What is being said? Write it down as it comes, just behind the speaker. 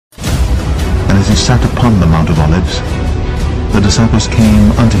sat upon the Mount of Olives, the disciples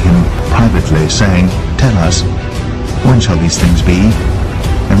came unto him privately, saying, Tell us, when shall these things be?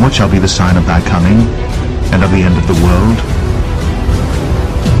 And what shall be the sign of thy coming, and of the end of the world?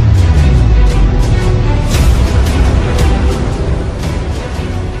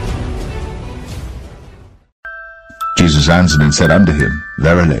 Jesus answered and said unto him,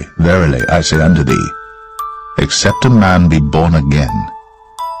 Verily, verily, I say unto thee, except a man be born again,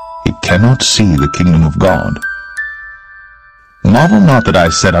 he cannot see the kingdom of God. Marvel not that I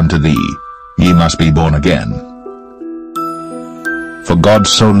said unto thee, Ye must be born again. For God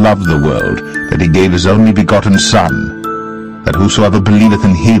so loved the world, that he gave his only begotten Son, that whosoever believeth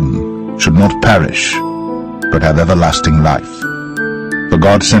in him should not perish, but have everlasting life. For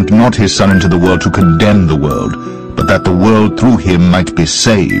God sent not his Son into the world to condemn the world, but that the world through him might be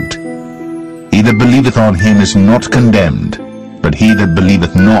saved. He that believeth on him is not condemned, but he that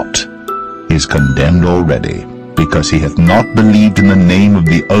believeth not is condemned already, because he hath not believed in the name of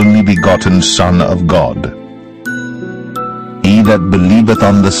the only begotten Son of God. He that believeth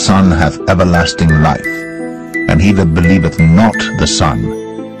on the Son hath everlasting life, and he that believeth not the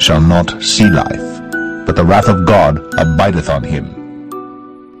Son shall not see life, but the wrath of God abideth on him.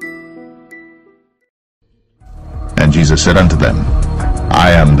 And Jesus said unto them,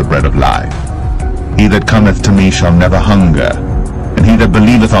 I am the bread of life. He that cometh to me shall never hunger, and he that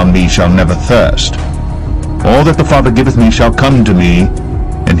believeth on me shall never thirst. All that the Father giveth me shall come to me,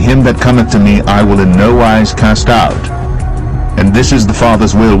 and him that cometh to me I will in no wise cast out. And this is the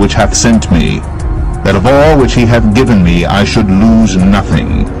Father's will which hath sent me, that of all which he hath given me I should lose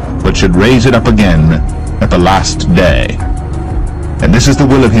nothing, but should raise it up again at the last day. And this is the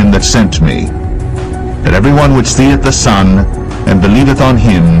will of him that sent me, that every one which seeth the Son, and believeth on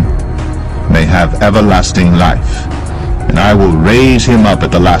him, may have everlasting life, and I will raise him up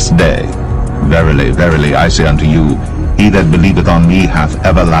at the last day. Verily, verily, I say unto you, he that believeth on me hath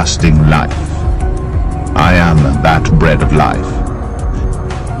everlasting life. I am that bread of life.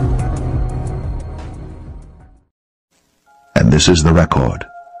 And this is the record,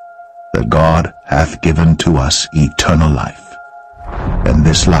 that God hath given to us eternal life, and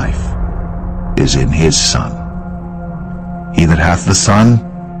this life is in his Son. He that hath the Son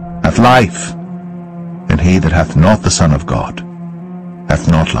hath life, and he that hath not the Son of God hath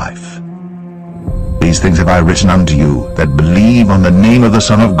not life. These things have I written unto you, that believe on the name of the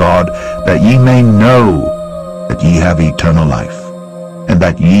Son of God, that ye may know that ye have eternal life, and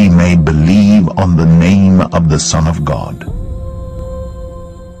that ye may believe on the name of the Son of God.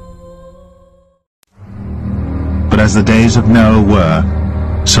 But as the days of Noah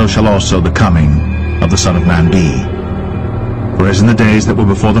were, so shall also the coming of the Son of Man be. For as in the days that were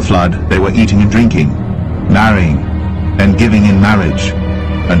before the flood, they were eating and drinking, marrying, and giving in marriage,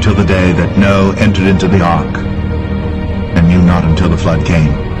 until the day that Noah entered into the ark, and knew not until the flood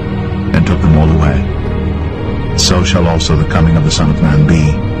came, and took them all away. So shall also the coming of the Son of Man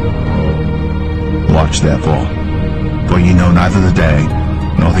be. Watch therefore, for ye know neither the day,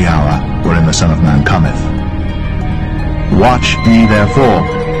 nor the hour, wherein the Son of Man cometh. Watch ye therefore,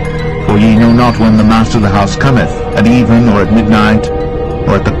 for ye know not when the master of the house cometh, at even, or at midnight,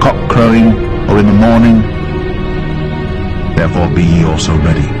 or at the cock crowing, or in the morning. Therefore be ye also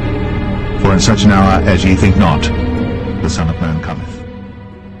ready, for in such an hour as ye think not, the Son of Man cometh.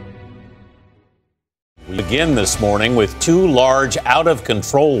 We begin this morning with two large,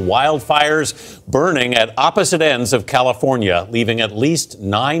 out-of-control wildfires burning at opposite ends of California, leaving at least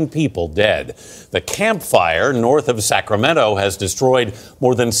 9 people dead. The Camp Fire north of Sacramento has destroyed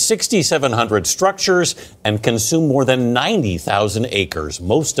more than 6,700 structures and consumed more than 90,000 acres.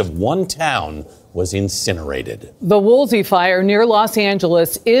 Most of one town was incinerated. The Woolsey Fire near Los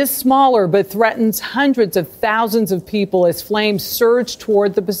Angeles is smaller but threatens hundreds of thousands of people as flames surge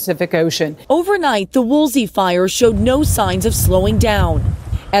toward the Pacific Ocean. Overnight, the Woolsey Fire showed no signs of slowing down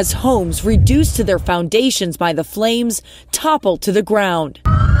as homes reduced to their foundations by the flames toppled to the ground.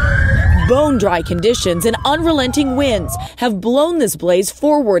 Bone-dry conditions and unrelenting winds have blown this blaze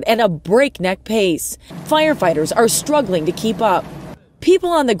forward at a breakneck pace. Firefighters are struggling to keep up. People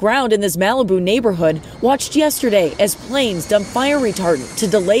on the ground in this Malibu neighborhood watched yesterday as planes dumped fire retardant to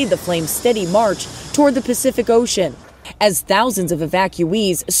delay the flame's steady march toward the Pacific Ocean. As thousands of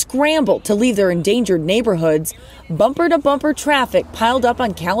evacuees scrambled to leave their endangered neighborhoods, bumper-to-bumper traffic piled up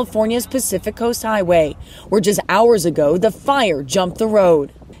on California's Pacific Coast Highway, where just hours ago the fire jumped the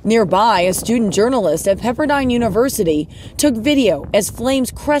road. Nearby, a student journalist at Pepperdine University took video as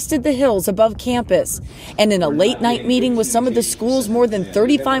flames crested the hills above campus. And in a late-night meeting with some of the school's more than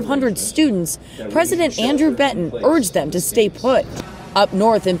 3,500 students, President Andrew Benton urged them to stay put. Up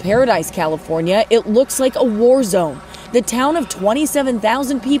north in Paradise, California, it looks like a war zone. The town of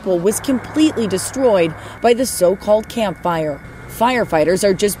 27,000 people was completely destroyed by the so-called Camp Fire. Firefighters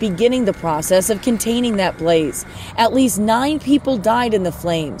are just beginning the process of containing that blaze. At least 9 people died in the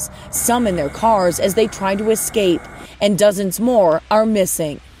flames, some in their cars as they tried to escape, and dozens more are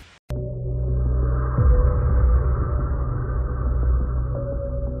missing.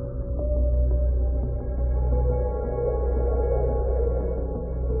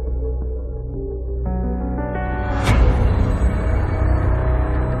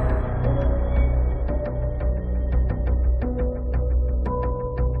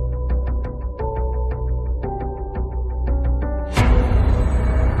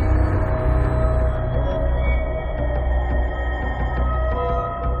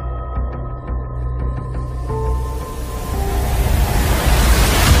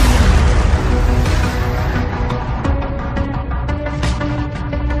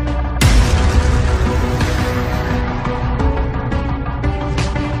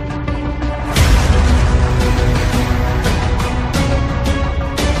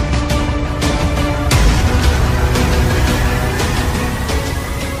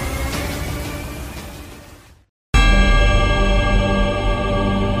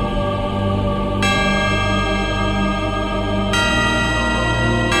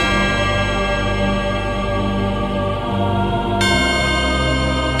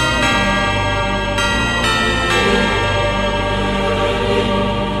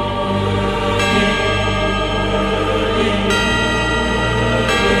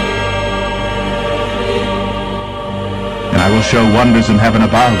 I will show wonders in heaven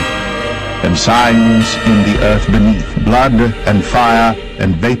above, and signs in the earth beneath, blood and fire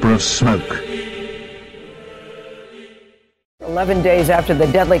and vapor of smoke. 11 days after the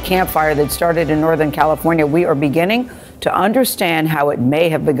deadly campfire that started in Northern California, we are beginning to understand how it may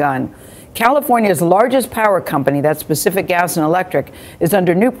have begun. California's largest power company, that's Pacific Gas and Electric, is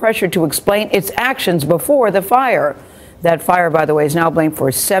under new pressure to explain its actions before the fire. That fire, by the way, is now blamed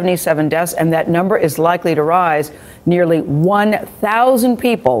for 77 deaths, and that number is likely to rise. Nearly 1,000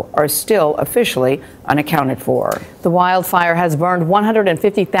 people are still officially unaccounted for. The wildfire has burned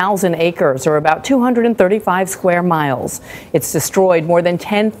 150,000 acres, or about 235 square miles. It's destroyed more than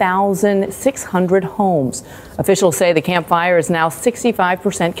 10,600 homes. Officials say the Camp Fire is now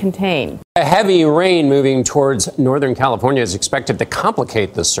 65% contained. A heavy rain moving towards Northern California is expected to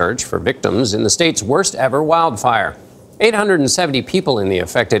complicate the search for victims in the state's worst ever wildfire. 870 people in the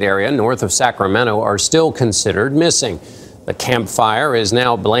affected area north of Sacramento are still considered missing. The Camp Fire is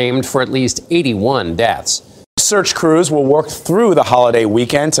now blamed for at least 81 deaths. Search crews will work through the holiday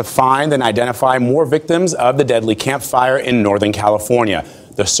weekend to find and identify more victims of the deadly Camp Fire in Northern California.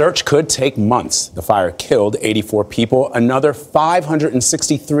 The search could take months. The fire killed 84 people. Another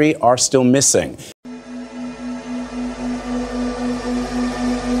 563 are still missing.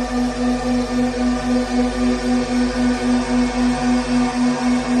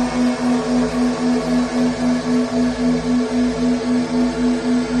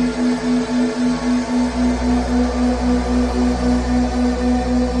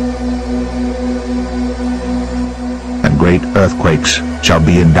 Great earthquakes shall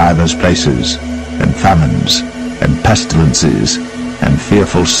be in divers places, and famines, and pestilences, and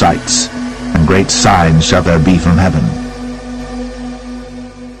fearful sights, and great signs shall there be from heaven.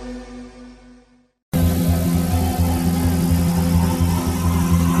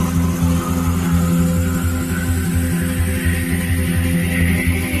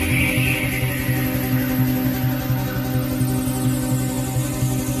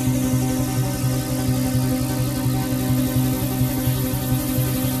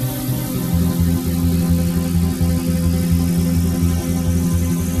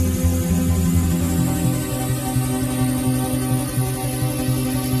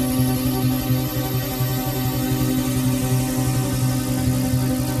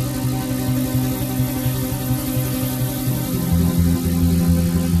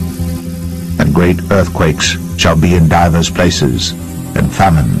 Great earthquakes shall be in divers places, and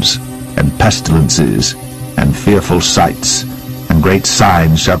famines, and pestilences, and fearful sights, and great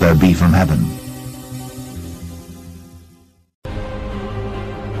signs shall there be from heaven.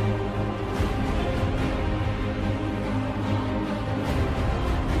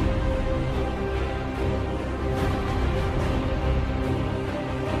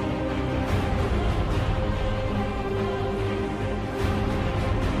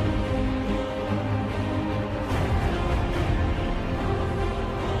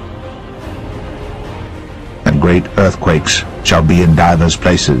 Great earthquakes shall be in divers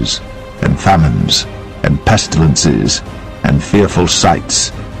places, and famines, and pestilences, and fearful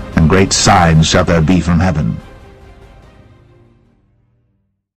sights, and great signs shall there be from heaven.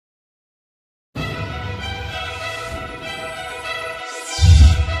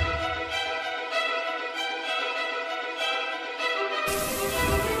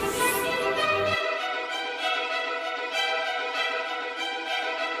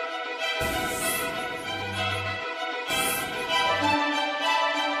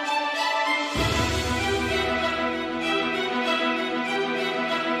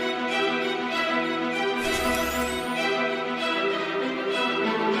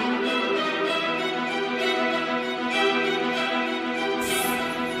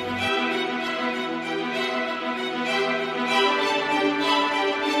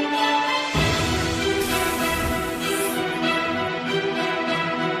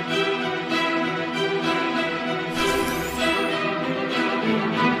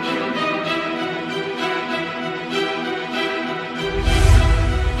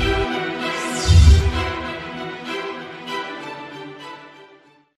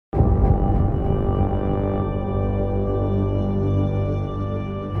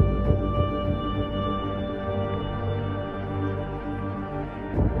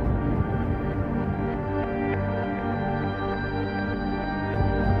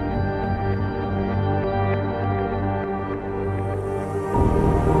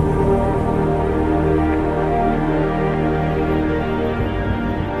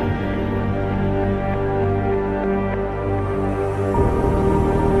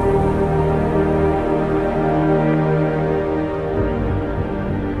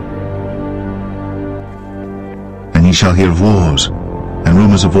 Ye shall hear of wars, and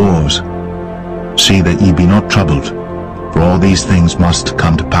rumors of wars. See that ye be not troubled, for all these things must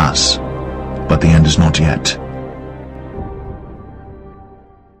come to pass, but the end is not yet.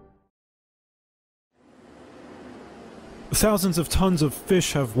 Thousands of tons of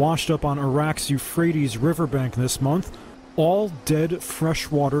fish have washed up on Iraq's Euphrates riverbank this month, all dead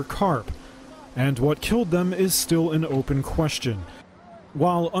freshwater carp. And what killed them is still an open question.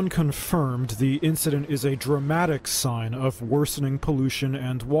 While unconfirmed, the incident is a dramatic sign of worsening pollution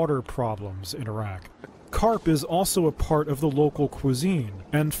and water problems in Iraq. Carp is also a part of the local cuisine,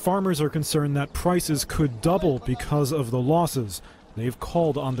 and farmers are concerned that prices could double because of the losses. They've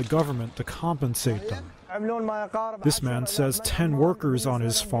called on the government to compensate them. This man says 10 workers on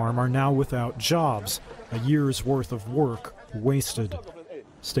his farm are now without jobs, a year's worth of work wasted.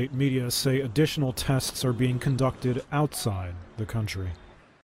 State media say additional tests are being conducted outside the country.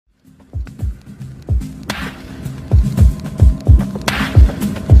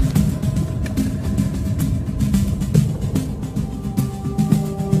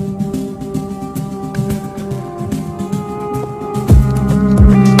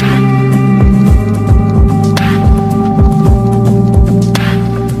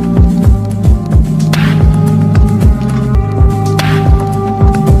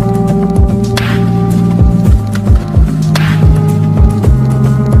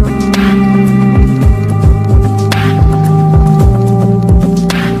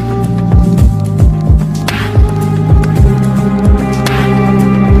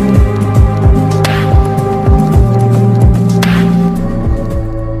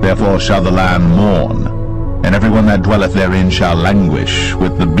 Therefore shall the land mourn, and everyone that dwelleth therein shall languish,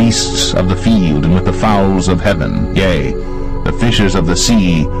 with the beasts of the field, and with the fowls of heaven. Yea, the fishes of the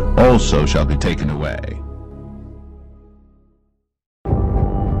sea also shall be taken away.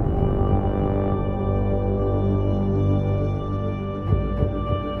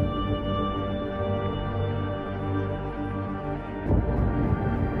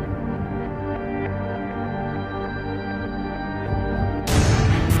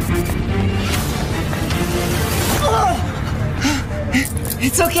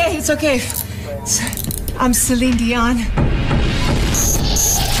 It's okay. I'm Celine Dion.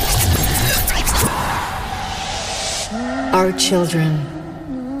 Our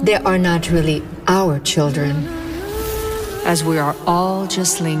children, they are not really our children, As we are all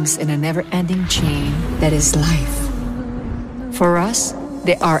just links in a never-ending chain that is life. For us,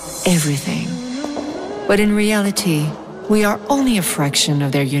 they are everything. But in reality, we are only a fraction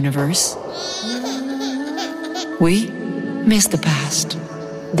of their universe. We miss the past.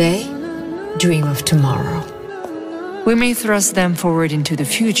 They dream of tomorrow. We may thrust them forward into the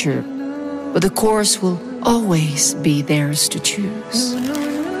future, but the course will always be theirs to choose.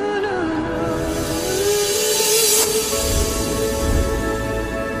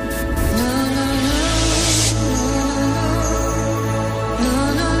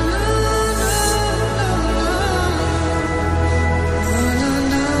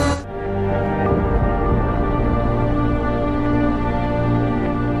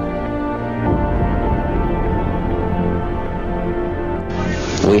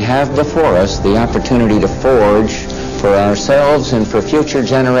 we have before us the opportunity to forge for ourselves and for future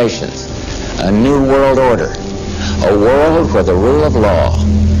generations a new world order, a world where the rule of law,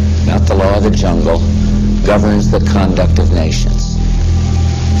 not the law of the jungle, governs the conduct of nations.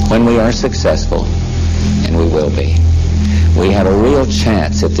 When we are successful, and we will be, we have a real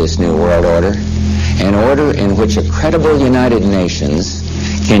chance at this new world order, an order in which a credible United Nations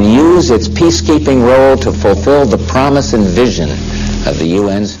can use its peacekeeping role to fulfill the promise and vision of the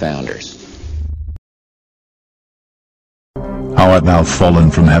UN's founders. How art thou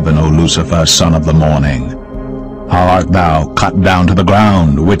fallen from heaven, O Lucifer, son of the morning? How art thou cut down to the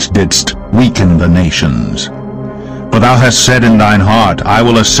ground, which didst weaken the nations? For thou hast said in thine heart, I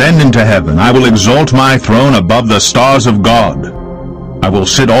will ascend into heaven, I will exalt my throne above the stars of God. I will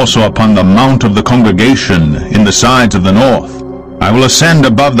sit also upon the mount of the congregation in the sides of the north. I will ascend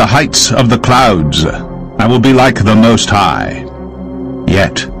above the heights of the clouds. I will be like the Most High.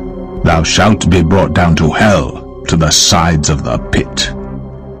 Yet thou shalt be brought down to hell, to the sides of the pit.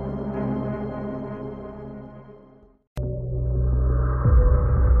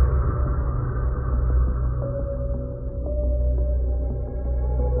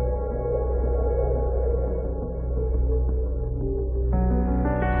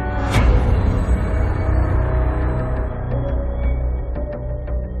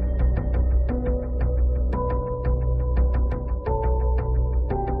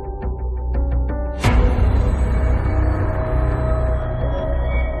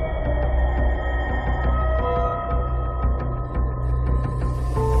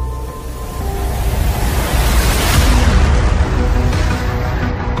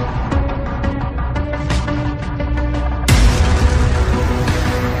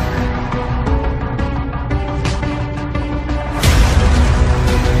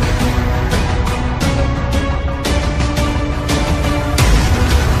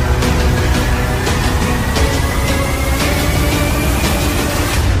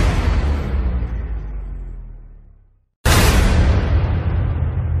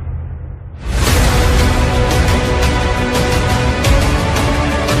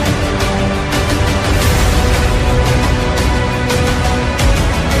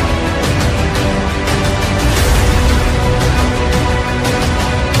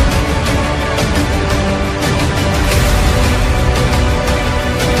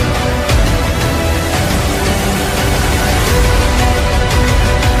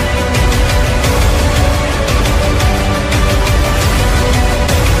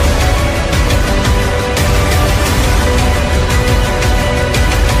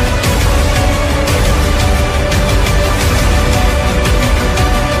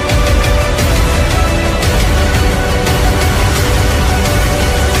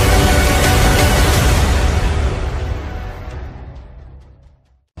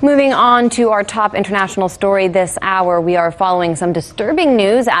 Moving on to our top international story this hour, we are following some disturbing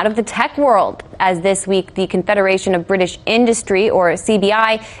news out of the tech world. As this week, the Confederation of British Industry, or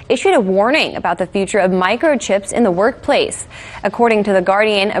CBI, issued a warning about the future of microchips in the workplace. According to The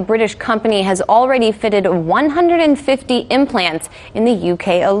Guardian, a British company has already fitted 150 implants in the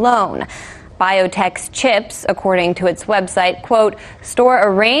UK alone. Biotech's chips, according to its website, quote, store a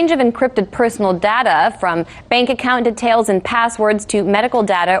range of encrypted personal data from bank account details and passwords to medical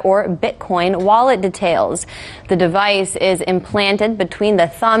data or Bitcoin wallet details. The device is implanted between the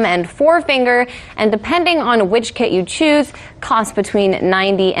thumb and forefinger, and depending on which kit you choose, costs between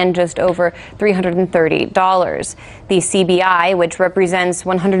 $90 and just over $330. The CBI, which represents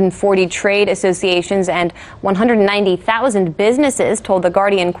 140 trade associations and 190,000 businesses, told The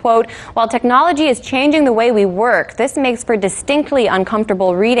Guardian, quote, while technology is changing the way we work, this makes for distinctly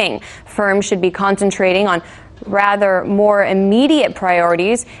uncomfortable reading. Firms should be concentrating on rather more immediate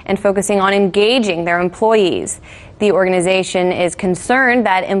priorities and focusing on engaging their employees. The organization is concerned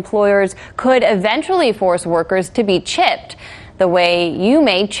that employers could eventually force workers to be chipped, the way you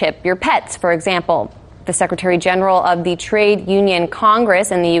may chip your pets, for example. The Secretary General of the Trade Union Congress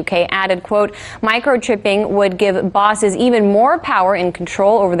in the UK added, quote, microchipping would give bosses even more power and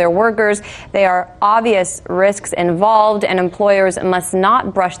control over their workers. There are obvious risks involved, and employers must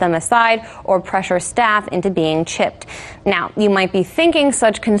not brush them aside or pressure staff into being chipped. Now, you might be thinking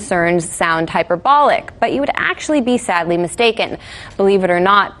such concerns sound hyperbolic, but you would actually be sadly mistaken. Believe it or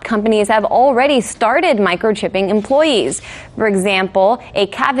not, companies have already started microchipping employees. For example, a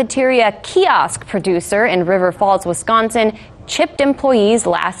cafeteria kiosk producer in River Falls, Wisconsin, chipped employees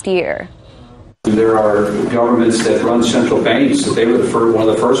last year. There are governments that run central banks that they were one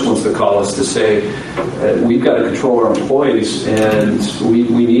of the first ones to call us to say we've got to control our employees and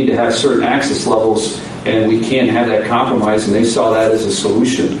we need to have certain access levels and we can't have that compromise, and they saw that as a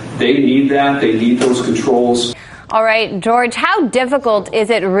solution. They need that. They need those controls. All right, George, how difficult is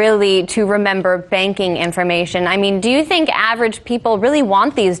it really to remember banking information? I mean, do you think average people really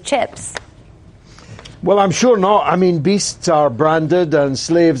want these chips? Well, I'm sure not. I mean, beasts are branded and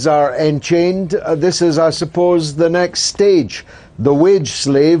slaves are enchained. This is, I suppose, the next stage. The wage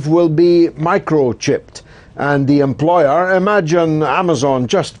slave will be microchipped. And the employer, imagine Amazon,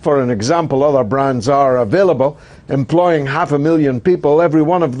 just for an example, other brands are available, employing 500,000 people, every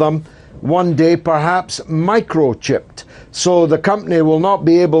one of them one day perhaps microchipped. So the company will not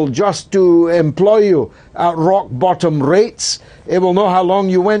be able just to employ you at rock bottom rates. It will know how long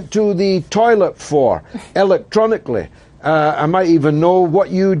you went to the toilet for electronically. I might even know what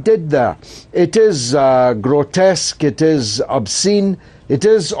you did there. It is grotesque, it is obscene, it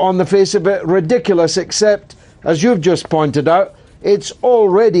is on the face of it ridiculous, except, as you've just pointed out, it's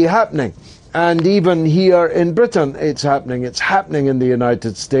already happening. And even here in Britain, it's happening. It's happening in the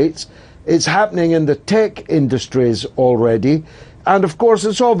United States. It's happening in the tech industries already. And of course,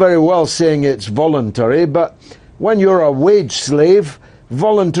 it's all very well saying it's voluntary, but when you're a wage slave,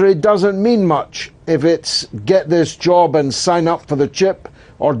 voluntary doesn't mean much. If it's get this job and sign up for the chip,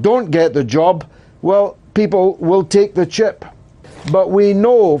 or don't get the job, well, people will take the chip. But we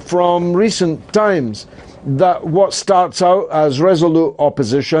know from recent times that what starts out as resolute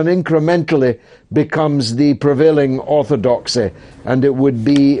opposition incrementally becomes the prevailing orthodoxy, and it would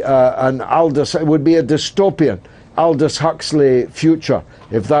be it would be a dystopian Aldous Huxley future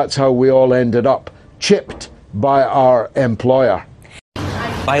if that's how we all ended up, chipped by our employer.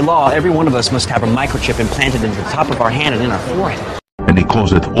 By law, every one of us must have a microchip implanted into the top of our hand and in our forehead. And he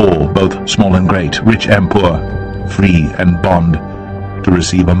causeth all, both small and great, rich and poor, free and bond, to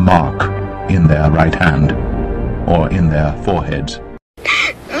receive a mark in their right hand or in their foreheads.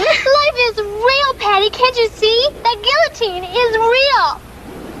 Life is real, Patty. Can't you see? That guillotine is real.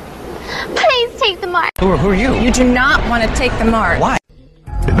 Please take the mark. Who are you? You do not want to take the mark. Why?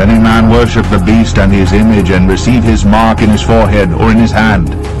 If any man worship the beast and his image, and receive his mark in his forehead or in his hand,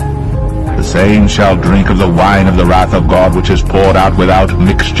 the same shall drink of the wine of the wrath of God, which is poured out without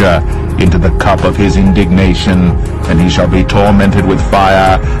mixture into the cup of his indignation, and he shall be tormented with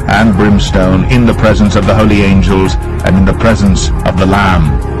fire and brimstone in the presence of the holy angels and in the presence of the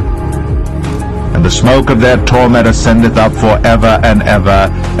Lamb. And the smoke of their torment ascendeth up for ever and ever,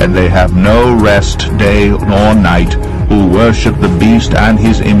 and they have no rest day nor night, who worship the beast and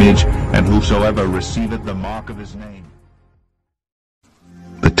his image, and whosoever receiveth the mark of his name.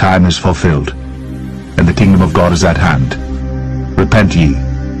 The time is fulfilled, and the kingdom of God is at hand. Repent ye,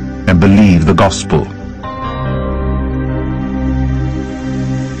 and believe the gospel.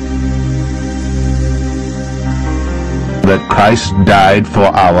 That Christ died for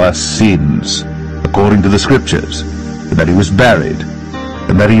our sins, according to the Scriptures, and that he was buried,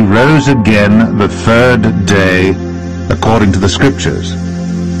 and that he rose again the third day, according to the Scriptures.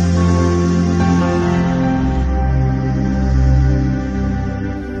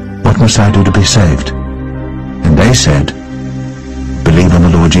 What must I do to be saved? And they said, believe on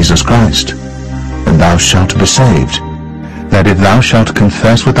the Lord Jesus Christ, and thou shalt be saved. That if thou shalt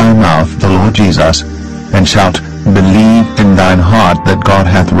confess with thy mouth the Lord Jesus, and shalt believe in thine heart that God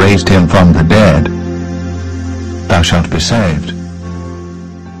hath raised him from the dead, thou shalt be saved.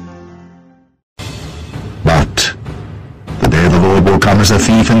 But the day of the Lord will come as a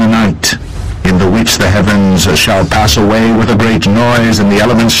thief in the night, in the which the heavens shall pass away with a great noise, and the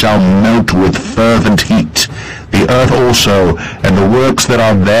elements shall melt with fervent heat. The earth also, and the works that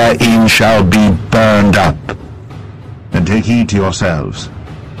are therein, shall be burned up. And take heed to yourselves,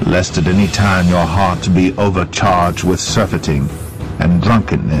 lest at any time your heart be overcharged with surfeiting, and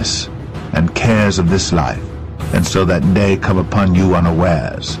drunkenness, and cares of this life, and so that day come upon you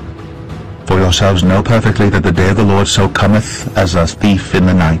unawares. For yourselves know perfectly that the day of the Lord so cometh as a thief in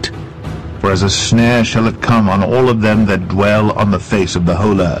the night. For as a snare shall it come on all of them that dwell on the face of the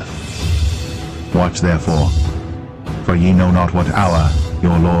whole earth. Watch therefore, for ye know not what hour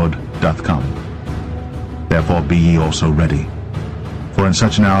your Lord doth come. Therefore be ye also ready. For in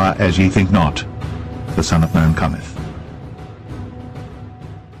such an hour as ye think not, the Son of Man cometh.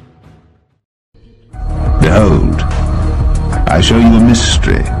 Behold, I show you a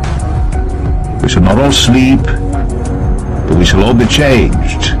mystery. We shall not all sleep, but we shall all be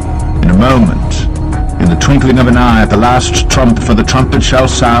changed in a moment, in the twinkling of an eye, at the last trump, for the trumpet shall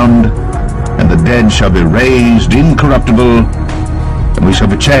sound, and the dead shall be raised incorruptible, and we shall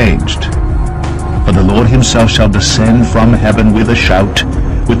be changed. For the Lord himself shall descend from heaven with a shout,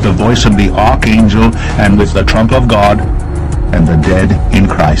 with the voice of the archangel, and with the trump of God, and the dead in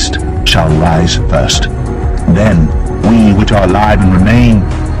Christ shall rise first. Then we which are alive and remain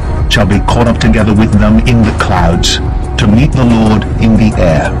shall be caught up together with them in the clouds to meet the Lord in the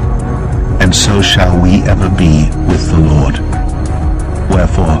air. And so shall we ever be with the Lord.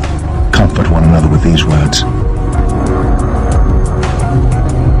 Wherefore, comfort one another with these words.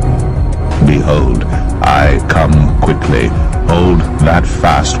 Behold, I come quickly. Hold that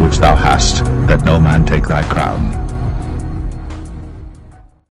fast which thou hast, that no man take thy crown.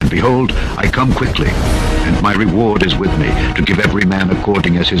 And behold, I come quickly, and my reward is with me, to give every man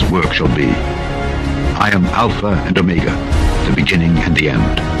according as his work shall be. I am Alpha and Omega, the beginning and the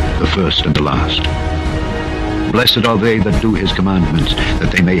end, the first and the last. Blessed are they that do his commandments,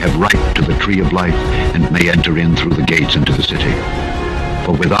 that they may have right to the tree of life, and may enter in through the gates into the city.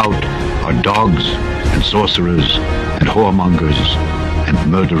 For without are dogs, and sorcerers, and whoremongers,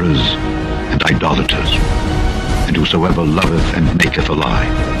 and murderers, and idolaters, and whosoever loveth and maketh a lie.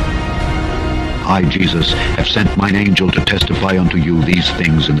 I, Jesus, have sent mine angel to testify unto you these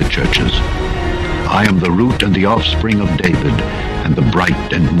things in the churches. I am the root and the offspring of David, and the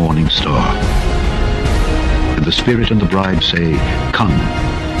bright and morning star. And the Spirit and the bride say, Come.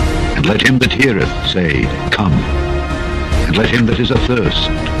 And let him that heareth say, Come. And let him that is athirst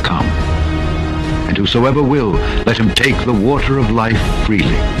come. And whosoever will, let him take the water of life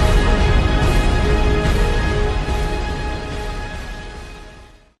freely.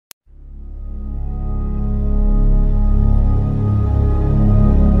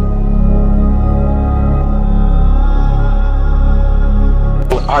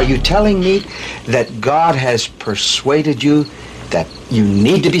 Are you telling me that God has persuaded you that you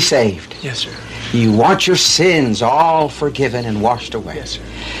need to be saved? Yes, sir. You want your sins all forgiven and washed away? Yes, sir.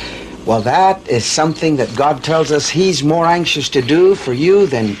 Well, that is something that God tells us He's more anxious to do for you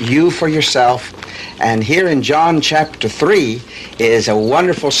than you for yourself. And here in John chapter 3 is a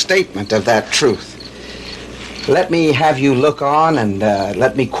wonderful statement of that truth. Let me have you look on and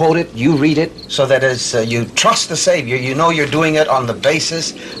let me quote it. You read it so that as you trust the Savior, you know you're doing it on the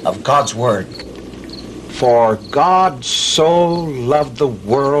basis of God's Word. For God so loved the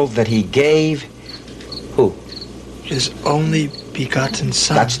world that He gave, who? His only begotten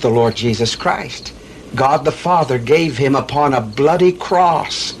Son. That's the Lord Jesus Christ. God the Father gave Him upon a bloody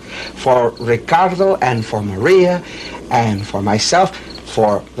cross for Ricardo and for Maria and for myself,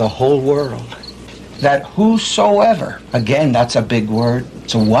 for the whole world. That whosoever, again, that's a big word.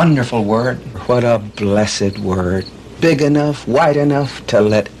 It's a wonderful word. What a blessed word. Big enough, wide enough to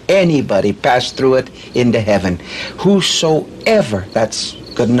let anybody pass through it into heaven. Whosoever, that's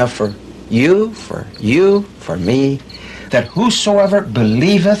good enough for you, for me. That whosoever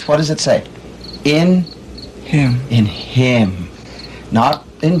believeth, what does it say? In Him. In Him. Not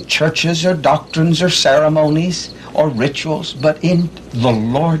in churches or doctrines or ceremonies or rituals, but in the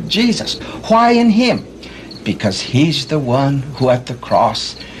Lord Jesus. Why in Him? Because He's the one who at the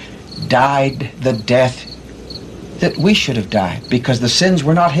cross died the death that we should have died, because the sins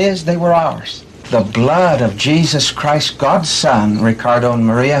were not His, they were ours. The blood of Jesus Christ, God's Son, Ricardo and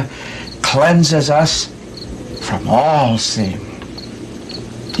Maria, cleanses us from all sin.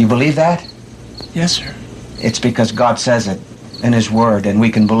 Do you believe that? Yes, sir. It's because God says it in His Word, and we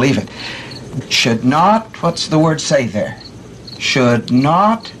can believe it. Should not, what's the word say there? Should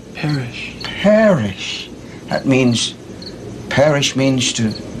not perish. Perish. That means, perish means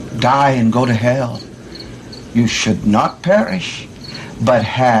to die and go to hell. You should not perish, but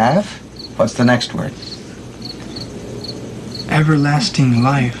have, what's the next word? Everlasting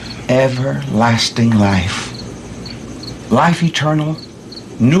life. Everlasting life. Life eternal,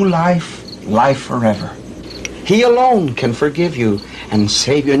 new life, life forever. He alone can forgive you and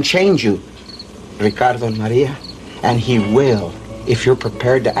save you and change you, Ricardo and Maria, and He will if you're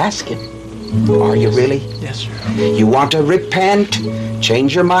prepared to ask Him. Are you really? Yes, sir. You want to repent,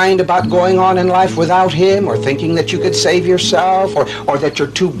 change your mind about going on in life without Him, or thinking that you could save yourself, or that you're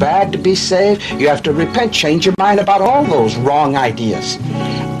too bad to be saved. You have to repent, change your mind about all those wrong ideas,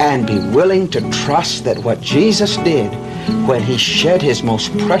 and be willing to trust that what Jesus did when He shed His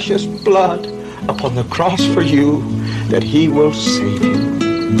most precious blood upon the cross for you, that He will save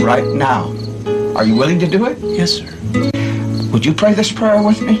you right now. Are you willing to do it? Yes, sir. Would you pray this prayer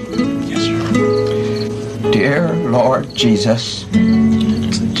with me? Yes, sir. Dear Lord Jesus.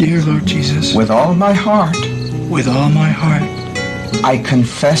 Dear Lord Jesus. With all my heart. With all my heart. I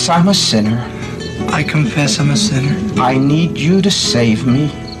confess I'm a sinner. I confess I'm a sinner. I need You to save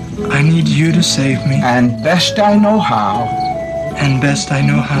me. I need You to save me. And best I know how. And best I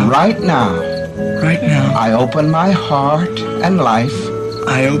know how. Right now. Right now. I open my heart and life.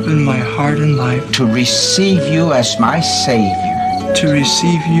 I open my heart and life. To receive You as my Savior. to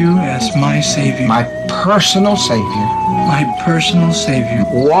receive you as my Savior. My personal Savior. My personal Savior.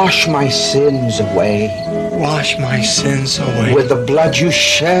 Wash my sins away. Wash my sins away. With the blood you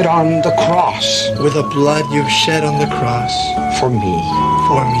shed on the cross. With the blood you've shed on the cross. For me.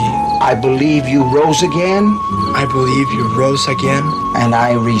 For me. I believe you rose again. I believe you rose again. And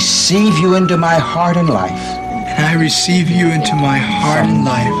I receive you into my heart and life. And I receive you into my heart and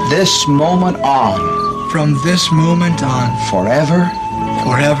life. This moment on. From this moment on. Forever.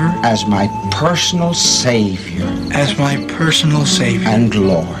 Forever. As my personal Savior. As my personal Savior. And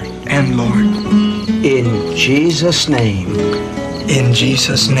Lord. And Lord. In Jesus' name. In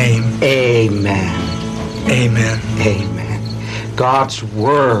Jesus' name. Amen. Amen. Amen. God's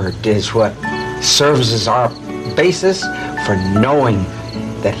Word is what serves as our basis for knowing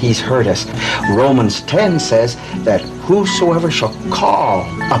that He's heard us. Romans 10 says that whosoever shall call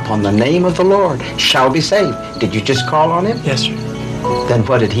upon the name of the Lord shall be saved. Did you just call on Him? Yes, sir. Then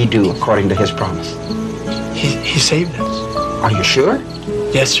what did He do according to His promise? He saved us. Are you sure?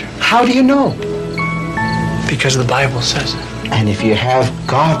 Yes, sir. How do you know? Because the Bible says it. And if you have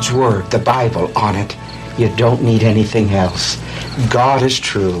God's Word, the Bible, on it, you don't need anything else. God is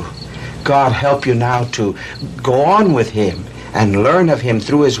true. God help you now to go on with Him and learn of Him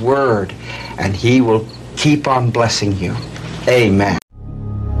through His Word, and He will keep on blessing you. Amen.